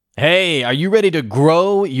Hey, are you ready to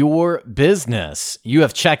grow your business? You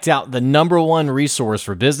have checked out the number one resource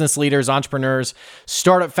for business leaders, entrepreneurs,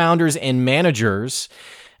 startup founders, and managers.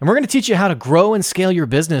 And we're going to teach you how to grow and scale your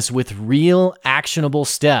business with real actionable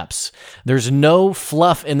steps. There's no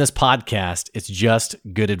fluff in this podcast. It's just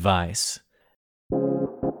good advice.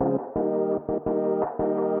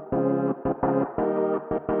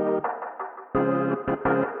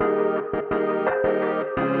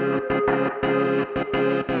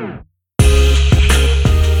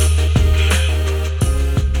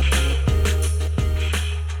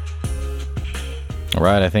 All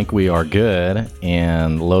right, I think we are good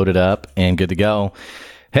and loaded up and good to go.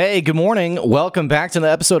 Hey, good morning. Welcome back to the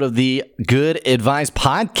episode of the Good Advice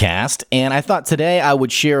Podcast. And I thought today I would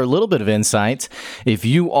share a little bit of insight. If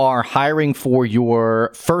you are hiring for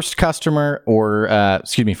your first customer you're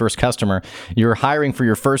hiring for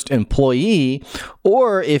your first employee,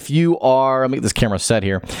 or if you are, let me get this camera set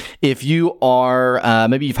here. If you are,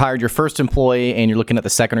 maybe you've hired your first employee and you're looking at the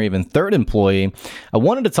second or even third employee, I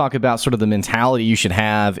wanted to talk about sort of the mentality you should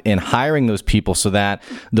have in hiring those people so that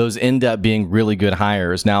those end up being really good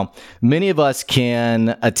hires. Now, many of us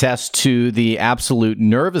can attest to the absolute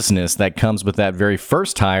nervousness that comes with that very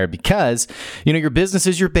first hire because, your business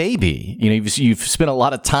is your baby. You've spent a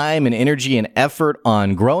lot of time and energy and effort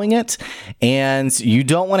on growing it, and you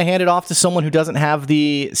don't want to hand it off to someone who doesn't have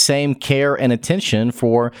the same care and attention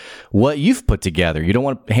for what you've put together. You don't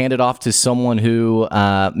want to hand it off to someone who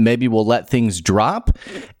maybe will let things drop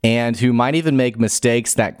and who might even make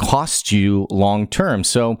mistakes that cost you long term.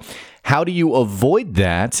 So how do you avoid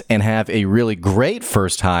that and have a really great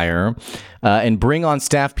first hire and bring on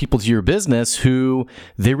staff people to your business who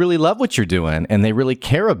they really love what you're doing and they really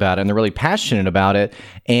care about it and they're really passionate about it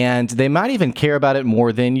and they might even care about it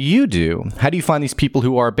more than you do? How do you find these people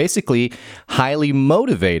who are basically highly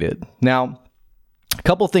motivated? Now, a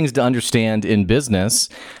couple things to understand in business.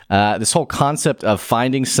 This whole concept of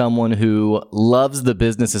finding someone who loves the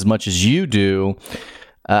business as much as you do,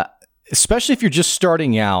 especially if you're just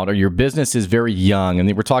starting out or your business is very young,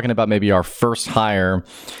 and we're talking about maybe our first hire,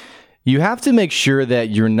 you have to make sure that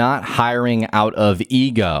you're not hiring out of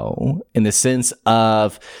ego in the sense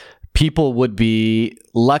of people would be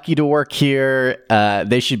lucky to work here.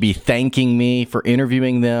 They should be thanking me for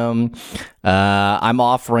interviewing them. I'm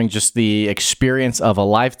offering just the experience of a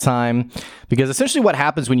lifetime, because essentially what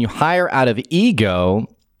happens when you hire out of ego,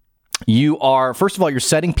 first of all, you're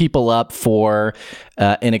setting people up for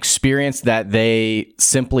an experience that they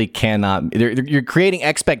simply cannot. You're creating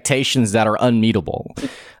expectations that are unmeetable.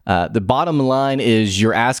 The bottom line is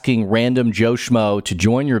you're asking random Joe Schmo to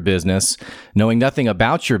join your business, knowing nothing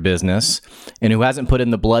about your business, and who hasn't put in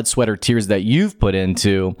the blood, sweat, or tears that you've put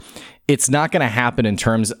into. It's not going to happen in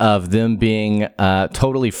terms of them being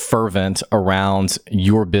totally fervent around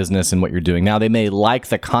your business and what you're doing. Now, they may like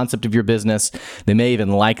the concept of your business. They may even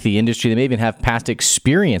like the industry. They may even have past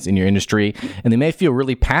experience in your industry, and they may feel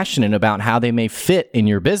really passionate about how they may fit in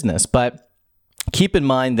your business. But keep in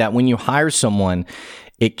mind that when you hire someone,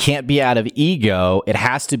 it can't be out of ego. It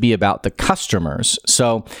has to be about the customers.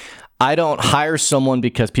 So I don't hire someone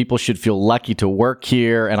because people should feel lucky to work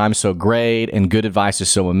here and I'm so great and Good Advice is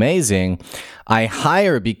so amazing. I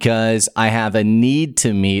hire because I have a need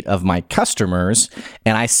to meet of my customers,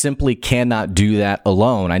 and I simply cannot do that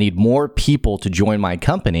alone. I need more people to join my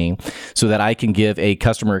company so that I can give a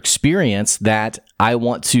customer experience that I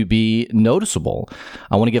want to be noticeable.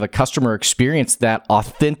 I want to give a customer experience that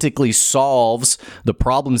authentically solves the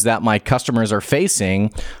problems that my customers are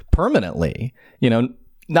facing permanently.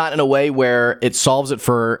 Not in a way where it solves it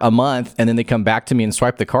for a month and then they come back to me and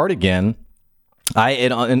swipe the card again.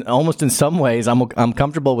 Almost in some ways, I'm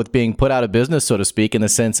comfortable with being put out of business, so to speak, in the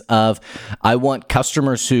sense of I want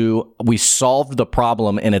customers who we solved the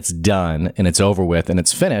problem and it's done and it's over with and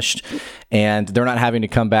it's finished, and they're not having to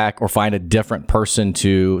come back or find a different person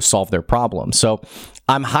to solve their problem. So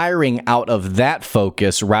I'm hiring out of that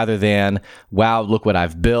focus rather than, wow, look what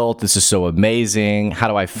I've built. This is so amazing. How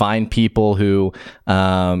do I find people who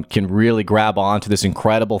can really grab onto this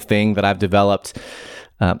incredible thing that I've developed?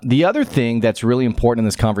 The other thing that's really important in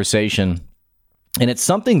this conversation, and it's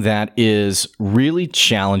something that is really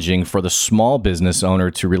challenging for the small business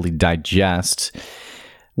owner to really digest.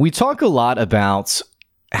 We talk a lot about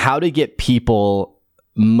how to get people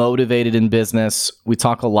motivated in business. We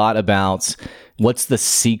talk a lot about what's the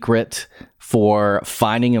secret for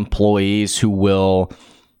finding employees who will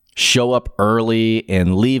show up early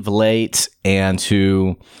and leave late and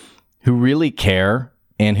who really care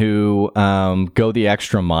and who go the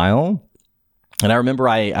extra mile. And I remember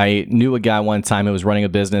I knew a guy one time who was running a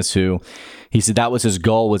business who he said that was his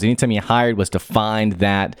goal, was anytime he hired was to find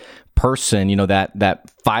that person,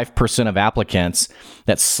 that 5% of applicants,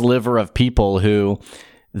 that sliver of people who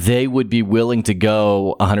they would be willing to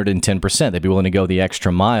go 110%. They'd be willing to go the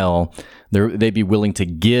extra mile. They'd be willing to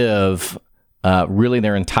give really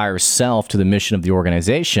their entire self to the mission of the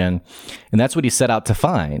organization. And that's what he set out to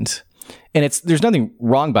find. And there's nothing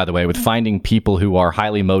wrong, by the way, with finding people who are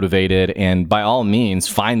highly motivated, and by all means,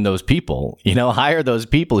 find those people, hire those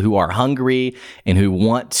people who are hungry and who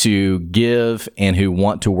want to give and who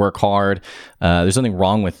want to work hard. There's nothing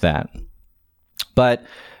wrong with that. But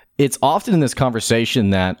it's often in this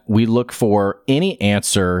conversation that we look for any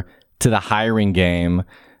answer to the hiring game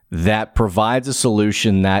that provides a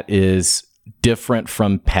solution that is different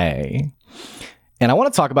from pay. And I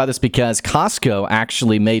want to talk about this because Costco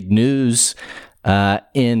actually made news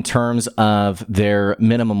in terms of their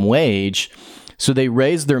minimum wage. So they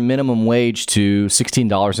raised their minimum wage to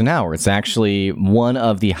 $16 an hour. It's actually one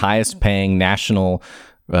of the highest paying national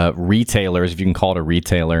retailers, if you can call it a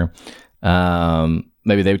retailer.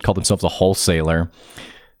 Maybe they would call themselves a wholesaler.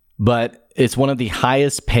 But it's one of the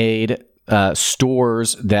highest paid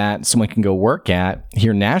stores that someone can go work at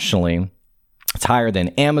here nationally. It's higher than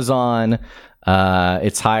Amazon.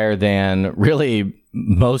 It's higher than really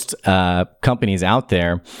most companies out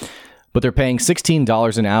there, but they're paying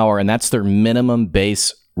 $16 an hour, and that's their minimum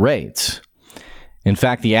base rate. In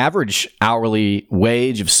fact, the average hourly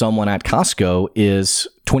wage of someone at Costco is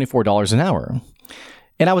 $24 an hour.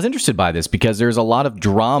 And I was interested by this because there's a lot of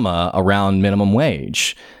drama around minimum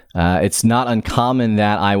wage. It's not uncommon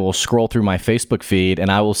that I will scroll through my Facebook feed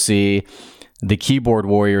and I will see the keyboard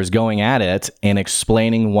warriors going at it and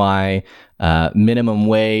explaining why minimum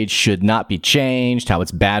wage should not be changed, how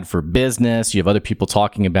it's bad for business. You have other people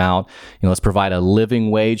talking about, let's provide a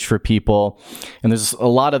living wage for people. And there's a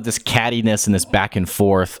lot of this cattiness and this back and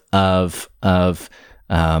forth of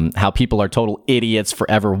how people are total idiots for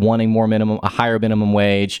ever wanting a higher minimum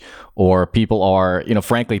wage, or people are,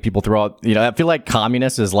 frankly, people throw out, I feel like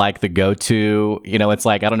communist is like the go-to, it's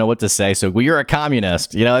like, I don't know what to say. So, well, you're a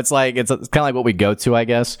communist, it's kind of like what we go to, I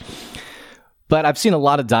guess. But I've seen a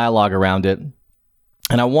lot of dialogue around it.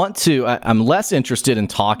 And I'm less interested in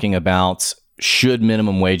talking about should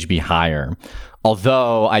minimum wage be higher.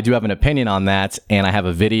 Although I do have an opinion on that, and I have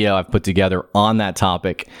a video I've put together on that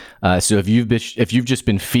topic. So if you've just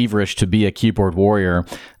been feverish to be a keyboard warrior,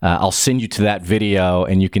 I'll send you to that video,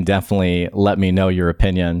 and you can definitely let me know your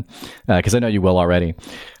opinion, because I know you will already.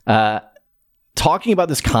 Talking about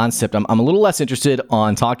this concept, I'm a little less interested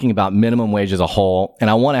on talking about minimum wage as a whole, and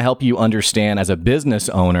I want to help you understand as a business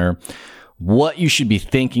owner what you should be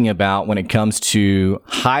thinking about when it comes to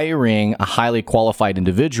hiring a highly qualified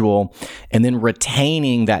individual and then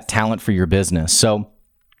retaining that talent for your business. So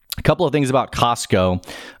a couple of things about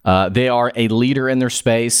Costco. They are a leader in their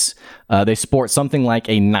space. They sport something like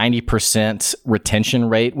a 90% retention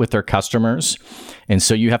rate with their customers. And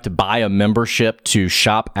so you have to buy a membership to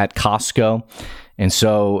shop at Costco. And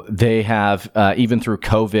so they have, even through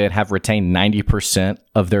COVID, have retained 90%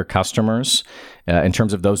 of their customers in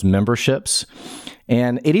terms of those memberships.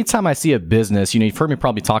 And anytime I see a business, you've heard me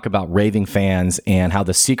probably talk about raving fans and how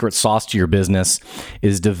the secret sauce to your business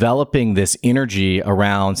is developing this energy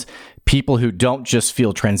around people who don't just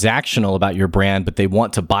feel transactional about your brand, but they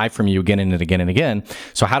want to buy from you again and again and again.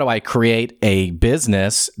 So how do I create a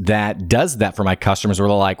business that does that for my customers, where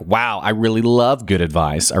they're like, wow, I really love good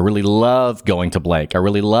advice. I really love going to Blake. I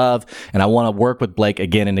really love, and I want to work with Blake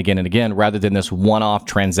again and again and again, rather than this one-off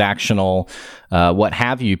transactional, what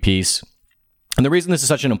have you piece. And the reason this is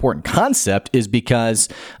such an important concept is because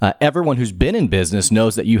everyone who's been in business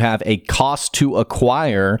knows that you have a cost to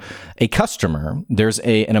acquire a customer. There's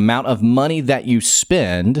an amount of money that you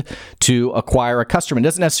spend to acquire a customer. It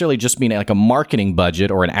doesn't necessarily just mean like a marketing budget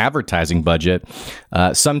or an advertising budget.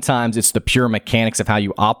 Sometimes it's the pure mechanics of how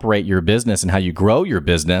you operate your business and how you grow your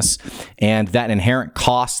business, and that inherent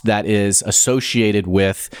cost that is associated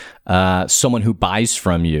with someone who buys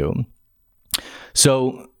from you.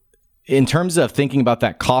 So in terms of thinking about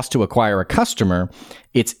that cost to acquire a customer,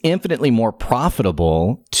 it's infinitely more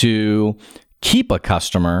profitable to keep a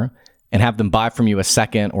customer and have them buy from you a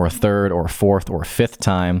second or a third or a fourth or a fifth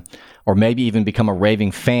time, or maybe even become a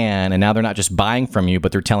raving fan. And now they're not just buying from you,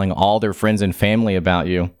 but they're telling all their friends and family about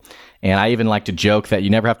you. And I even like to joke that you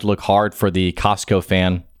never have to look hard for the Costco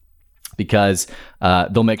fan, because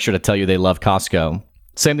they'll make sure to tell you they love Costco.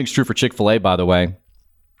 Same thing's true for Chick-fil-A, by the way.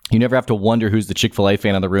 You never have to wonder who's the Chick-fil-A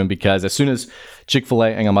fan in the room, because as soon as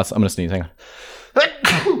Chick-fil-A, hang on, I'm going to sneeze, hang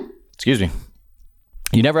on. Excuse me.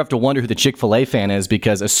 You never have to wonder who the Chick-fil-A fan is,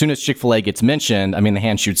 because as soon as Chick-fil-A gets mentioned, the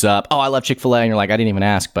hand shoots up. Oh, I love Chick-fil-A. And you're like, I didn't even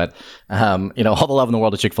ask, but, all the love in the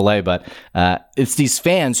world to Chick-fil-A. But it's these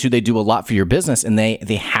fans who they do a lot for your business, and they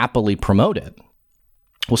happily promote it.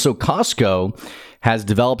 Well, so Costco has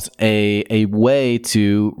developed a way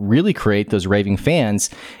to really create those raving fans,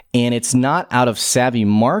 and it's not out of savvy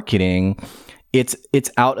marketing.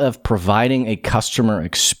 It's out of providing a customer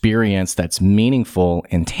experience that's meaningful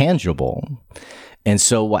and tangible. And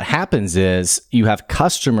so what happens is you have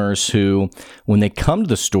customers who, when they come to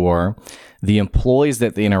the store, the employees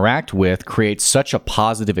that they interact with create such a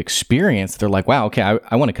positive experience. They're like, wow, okay,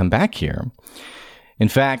 I want to come back here. In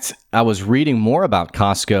fact, I was reading more about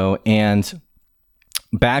Costco, and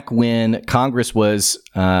back when Congress was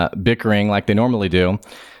bickering like they normally do,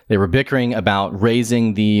 they were bickering about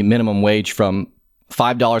raising the minimum wage from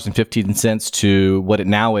 $5.15 to what it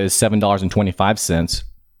now is, $7.25.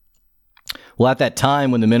 Well, at that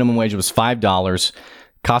time, when the minimum wage was $5,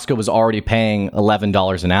 Costco was already paying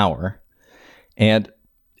 $11 an hour. And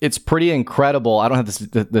it's pretty incredible. I don't have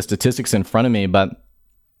the statistics in front of me, but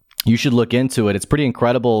you should look into it. It's pretty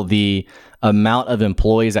incredible the amount of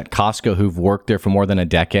employees at Costco who've worked there for more than a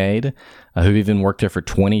decade, who've even worked there for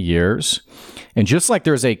 20 years. And just like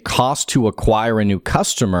there's a cost to acquire a new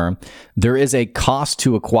customer, there is a cost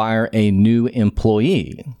to acquire a new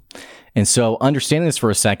employee. And so understanding this for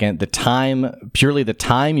a second, purely the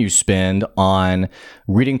time you spend on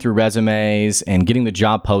reading through resumes and getting the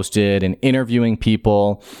job posted and interviewing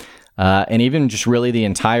people, and even just really the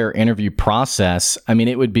entire interview process,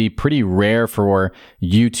 it would be pretty rare for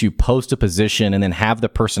you to post a position and then have the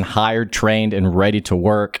person hired, trained, and ready to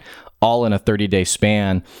work all in a 30-day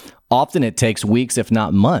span. Often it takes weeks, if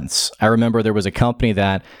not months. I remember there was a company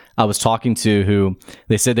that I was talking to who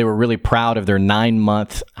they said they were really proud of their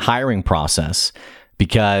 9-month hiring process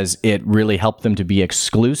because it really helped them to be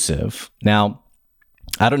exclusive. Now,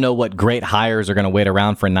 I don't know what great hires are going to wait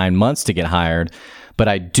around for 9 months to get hired, but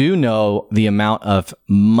I do know the amount of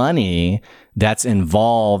money that's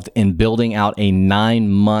involved in building out a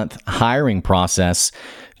 9-month hiring process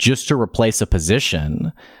just to replace a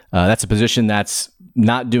position. That's a position that's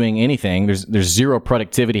not doing anything. There's zero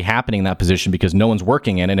productivity happening in that position because no one's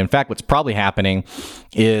working in it. In fact, what's probably happening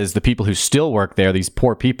is the people who still work there, these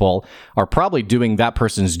poor people, are probably doing that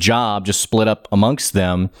person's job just split up amongst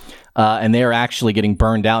them, and they are actually getting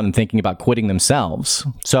burned out and thinking about quitting themselves.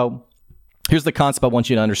 So here's the concept I want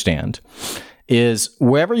you to understand is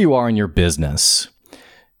wherever you are in your business,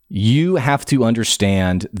 you have to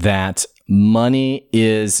understand that money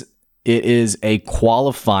is a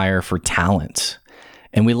qualifier for talent.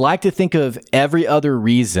 And we like to think of every other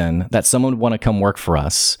reason that someone would want to come work for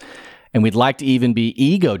us. And we'd like to even be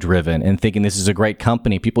ego driven and thinking this is a great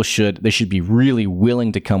company. They should be really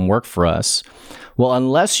willing to come work for us. Well,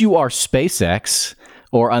 unless you are SpaceX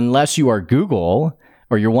or unless you are Google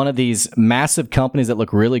or you're one of these massive companies that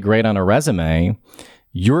look really great on a resume,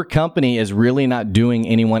 your company is really not doing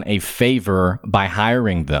anyone a favor by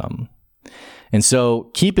hiring them. And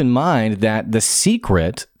so keep in mind that the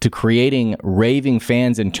secret to creating raving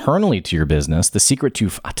fans internally to your business, the secret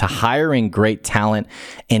to hiring great talent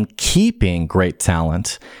and keeping great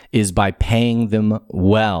talent is by paying them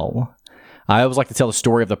well. I always like to tell the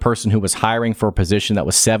story of the person who was hiring for a position that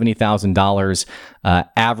was $70,000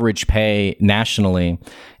 average pay nationally.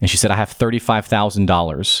 And she said, I have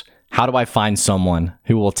 $35,000. How do I find someone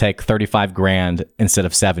who will take 35 grand instead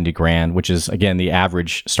of 70 grand, which is, again, the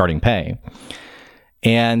average starting pay?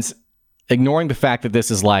 And ignoring the fact that this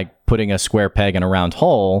is like putting a square peg in a round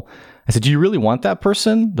hole, I said, do you really want that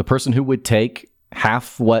person? The person who would take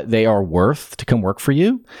half what they are worth to come work for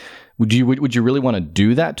you? Would you really want to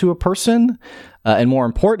do that to a person? And more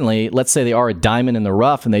importantly, let's say they are a diamond in the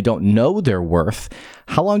rough and they don't know their worth.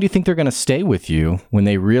 How long do you think they're going to stay with you when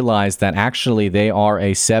they realize that actually they are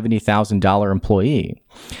a $70,000 employee?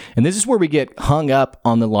 And this is where we get hung up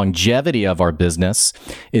on the longevity of our business,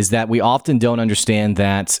 is that we often don't understand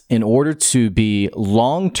that in order to be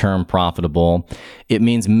long-term profitable, it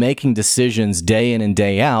means making decisions day in and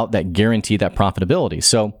day out that guarantee that profitability.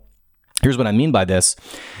 So here's what I mean by this.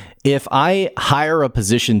 If I hire a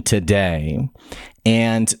position today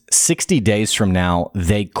and 60 days from now,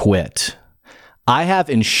 they quit, I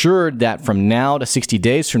have ensured that from now to 60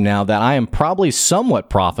 days from now that I am probably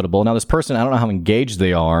somewhat profitable. Now, this person, I don't know how engaged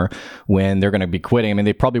they are when they're going to be quitting.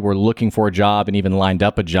 They probably were looking for a job and even lined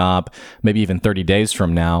up a job, maybe even 30 days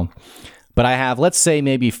from now. But I have, let's say,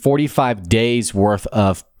 maybe 45 days worth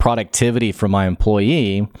of productivity from my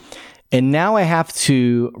employee. And now I have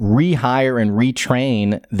to rehire and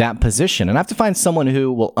retrain that position. And I have to find someone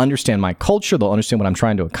who will understand my culture. They'll understand what I'm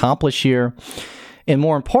trying to accomplish here. And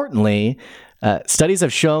more importantly, studies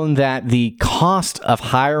have shown that the cost of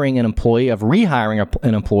hiring an employee, of rehiring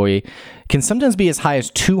an employee, can sometimes be as high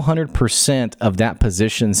as 200% of that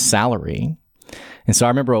position's salary. And so I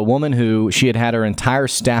remember a woman who she had her entire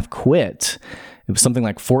staff quit. It was something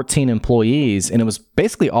like 14 employees, and it was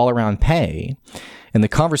basically all around pay. And the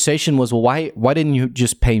conversation was, well, why didn't you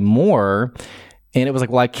just pay more? And it was like,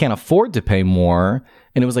 well, I can't afford to pay more.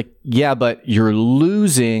 And it was like, yeah, but you're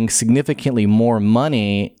losing significantly more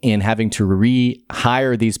money in having to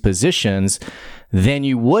rehire these positions than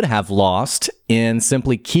you would have lost in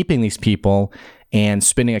simply keeping these people and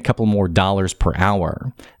spending a couple more dollars per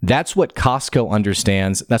hour. That's what Costco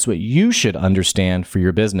understands. That's what you should understand for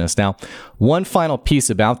your business. Now, one final piece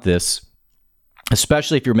about this,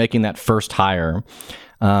 especially if you're making that first hire,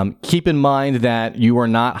 keep in mind that you are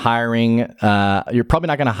not hiring, you're probably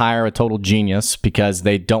not going to hire a total genius because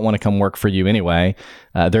they don't want to come work for you anyway.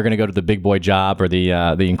 They're going to go to the big boy job or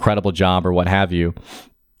the incredible job or what have you.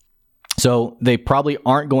 So they probably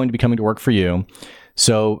aren't going to be coming to work for you.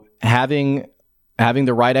 So having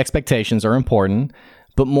the right expectations are important,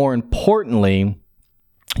 but more importantly,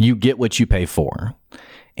 you get what you pay for.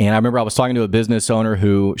 And I remember I was talking to a business owner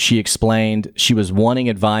who she explained she was wanting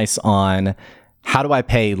advice on how do I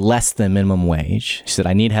pay less than minimum wage? She said,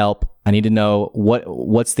 I need help. I need to know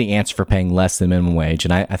what's the answer for paying less than minimum wage.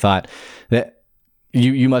 And I thought that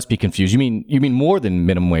you must be confused. You mean more than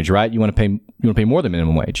minimum wage, right? You want to pay more than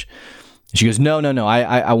minimum wage. She goes, no.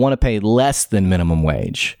 I want to pay less than minimum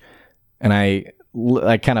wage. And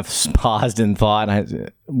I kind of paused and thought,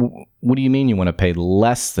 what do you mean you want to pay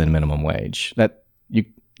less than minimum wage? That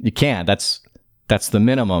you can't. That's the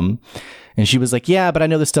minimum. And she was like, yeah, but I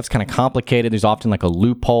know this stuff's kind of complicated. There's often like a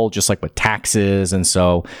loophole, just like with taxes. And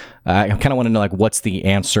so I kind of want to know, like, what's the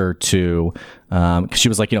answer to, cause she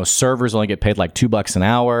was like, servers only get paid like $2 an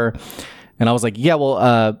hour. And I was like, yeah,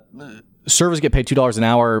 well, servers get paid $2 an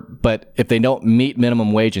hour, but if they don't meet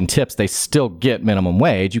minimum wage and tips, they still get minimum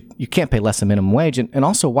wage. You can't pay less than minimum wage. And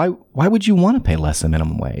also, why would you want to pay less than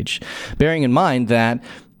minimum wage? Bearing in mind that,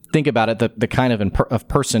 think about it, the kind of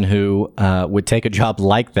person who would take a job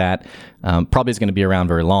like that probably is going to be around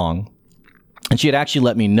very long. And she had actually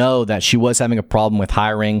let me know that she was having a problem with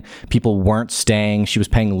hiring. People weren't staying. She was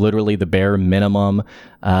paying literally the bare minimum.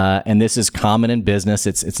 And this is common in business.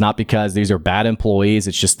 It's not because these are bad employees.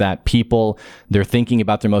 It's just that people, they're thinking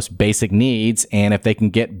about their most basic needs. And if they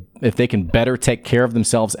can better take care of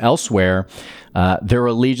themselves elsewhere, their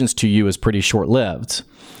allegiance to you is pretty short-lived.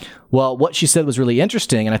 Well, what she said was really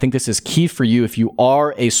interesting, and I think this is key for you if you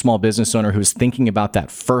are a small business owner who's thinking about that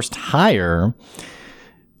first hire.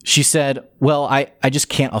 She said, well, I just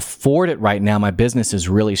can't afford it right now. My business is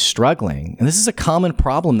really struggling. And this is a common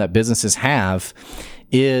problem that businesses have,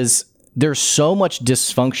 is there's so much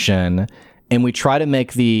dysfunction, and we try to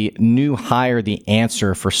make the new hire the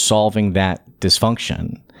answer for solving that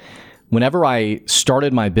dysfunction. Whenever I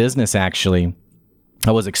started my business, actually, I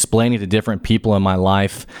was explaining to different people in my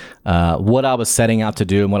life what I was setting out to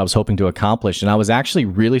do and what I was hoping to accomplish. And I was actually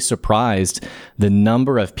really surprised the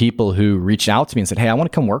number of people who reached out to me and said, hey, I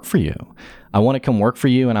want to come work for you. I want to come work for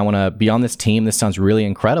you and I want to be on this team. This sounds really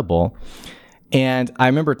incredible. And I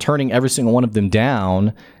remember turning every single one of them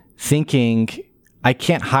down, thinking, I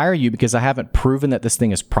can't hire you because I haven't proven that this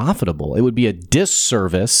thing is profitable. It would be a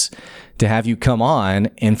disservice to have you come on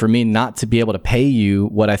and for me not to be able to pay you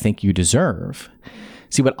what I think you deserve.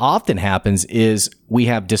 See, what often happens is we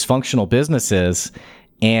have dysfunctional businesses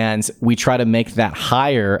and we try to make that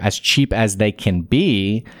hire as cheap as they can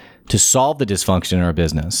be to solve the dysfunction in our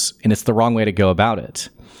business. And it's the wrong way to go about it.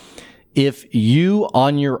 If you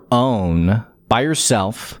on your own, by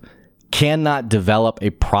yourself, cannot develop a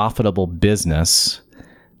profitable business,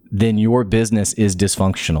 then your business is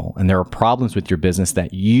dysfunctional. And there are problems with your business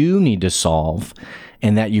that you need to solve,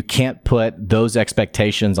 and that you can't put those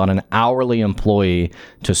expectations on an hourly employee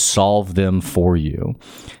to solve them for you.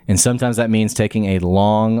 And sometimes that means taking a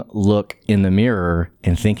long look in the mirror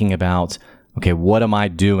and thinking about, okay, what am I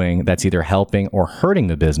doing that's either helping or hurting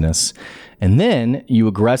the business? And then you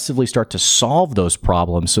aggressively start to solve those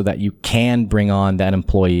problems so that you can bring on that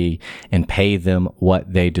employee and pay them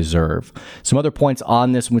what they deserve. Some other points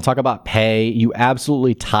on this, when we talk about pay, you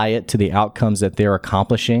absolutely tie it to the outcomes that they're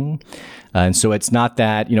accomplishing. And so it's not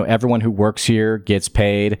that, everyone who works here gets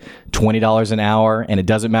paid $20 an hour and it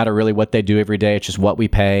doesn't matter really what they do every day. It's just what we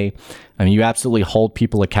pay. I mean, you absolutely hold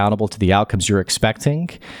people accountable to the outcomes you're expecting.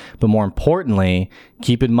 But more importantly,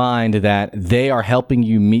 keep in mind that they are helping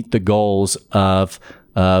you meet the goals of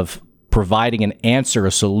providing an answer,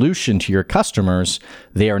 a solution to your customers.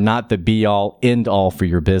 They are not the be all, end all for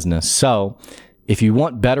your business. So if you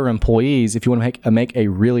want better employees, if you want to make a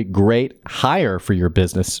really great hire for your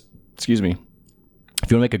business, if you want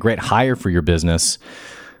to make a great hire for your business,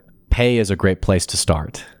 pay is a great place to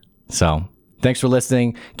start. So thanks for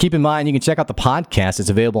listening. Keep in mind, you can check out the podcast. It's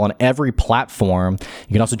available on every platform.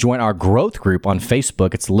 You can also join our growth group on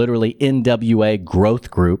Facebook. It's literally NWA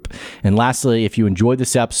Growth Group. And lastly, if you enjoyed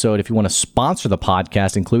this episode, if you want to sponsor the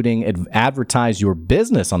podcast, including advertise your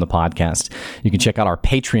business on the podcast, you can check out our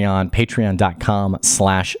Patreon,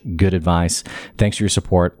 patreon.com/goodadvice. Thanks for your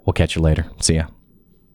support. We'll catch you later. See ya.